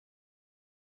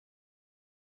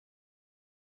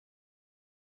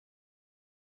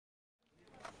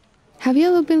Have you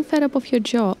ever been fed up of your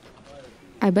job?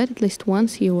 I bet at least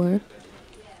once you were.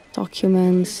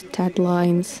 Documents,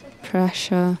 deadlines,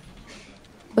 pressure.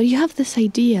 But you have this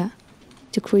idea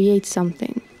to create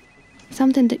something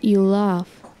that you love,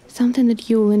 something that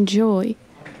you will enjoy.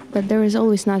 But there is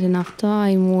always not enough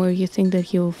time, or you think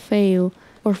that you will fail,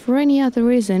 or for any other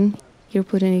reason, you're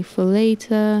putting it for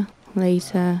later,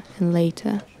 later, and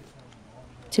later,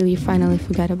 till you finally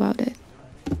forget about it.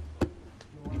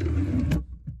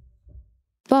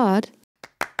 But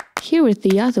hear it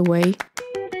the other way.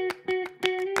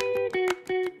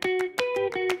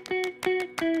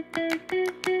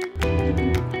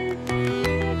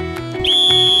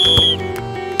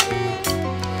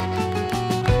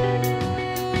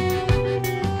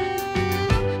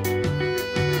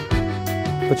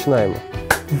 Починаємо.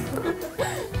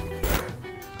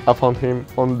 I found him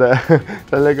on the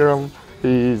Telegram.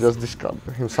 He just described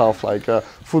himself like a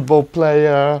football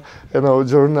player, you know,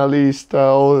 journalist,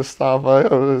 all this stuff.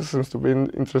 Seems to be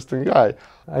an interesting guy.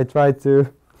 I tried to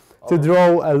draw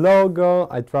a logo.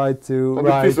 I tried to on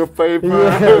write a piece of paper.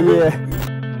 Yeah.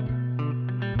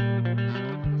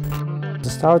 To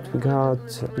start, we got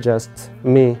just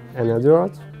me and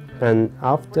Eduard, and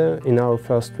after, in our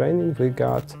first training, we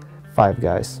got 5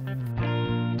 guys.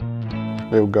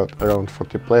 We've got around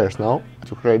 40 players now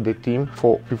to create the team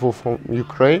for people from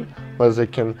Ukraine, where they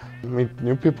can meet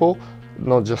new people,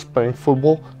 not just playing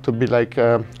football, to be like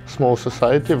a small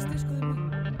society.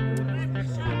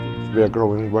 We are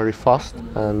growing very fast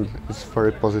and it's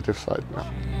very positive side now.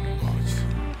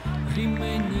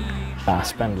 I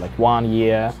spent like 1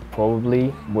 year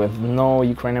probably with no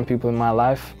Ukrainian people in my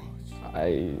life.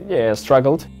 I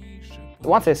struggled.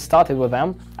 Once I started with them,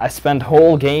 I spent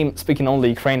whole game speaking only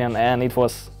Ukrainian, and it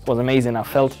was amazing. I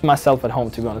felt myself at home,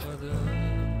 to be honest.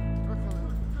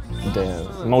 The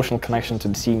emotional connection to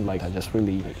the team, like I just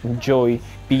really enjoy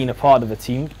being a part of the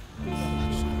team.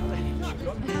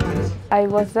 I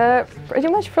was there pretty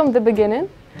much from the beginning,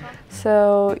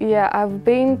 so yeah, I've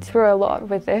been through a lot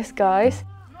with these guys.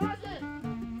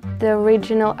 The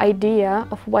original idea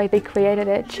of why they created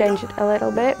it changed a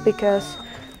little bit, because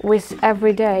with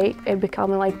every day it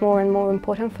became like more and more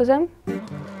important for them.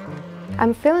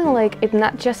 I'm feeling like it's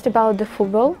not just about the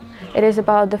football, it is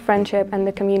about the friendship and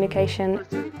the communication.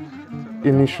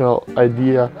 Initial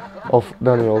idea of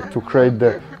Daniel to create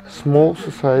the small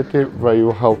society where you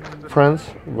have friends,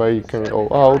 where you can go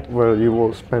out, where you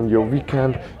will spend your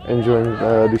weekend enjoying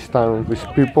this time with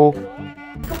people.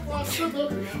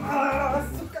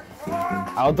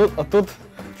 А отут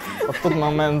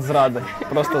момент зради,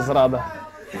 просто зрада.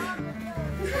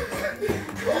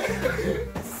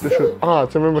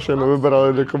 Це ми машину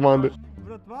вибирали для команди.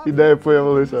 Ідея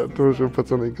з'явилася, тому що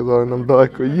пацани казали, нам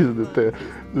далеко їздити.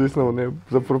 Звісно, вони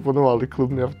запропонували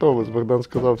клубний автобус. Богдан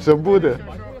сказав, все буде.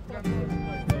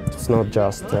 It's not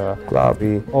just a club.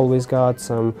 We always got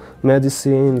some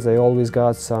medicine, they always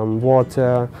got some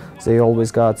water, they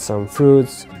always got some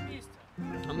fruits.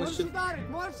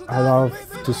 I love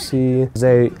to see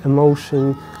their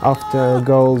emotion after a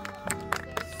goal.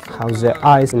 How their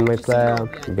eyes in my player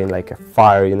been like a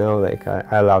fire, you know, like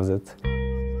I loved it.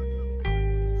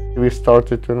 We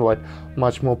started to invite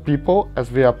much more people as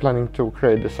we are planning to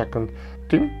create the second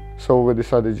team. So we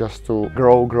decided just to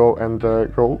grow and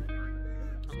grow.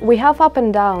 We have up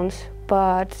and downs,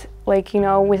 but like, you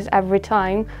know, with every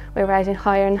time we're rising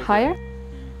higher and higher.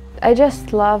 I just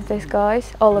love these guys,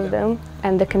 all of them,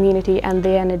 and the community and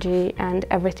the energy and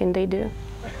everything they do.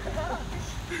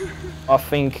 I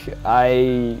think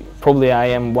I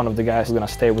am one of the guys who's gonna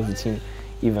stay with the team,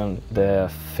 even the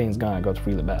things got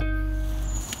really bad.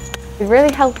 It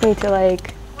really helped me to like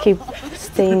keep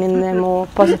staying in a more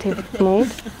positive mood.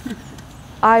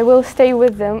 I will stay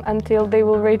with them until they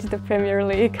will reach the Premier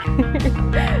League.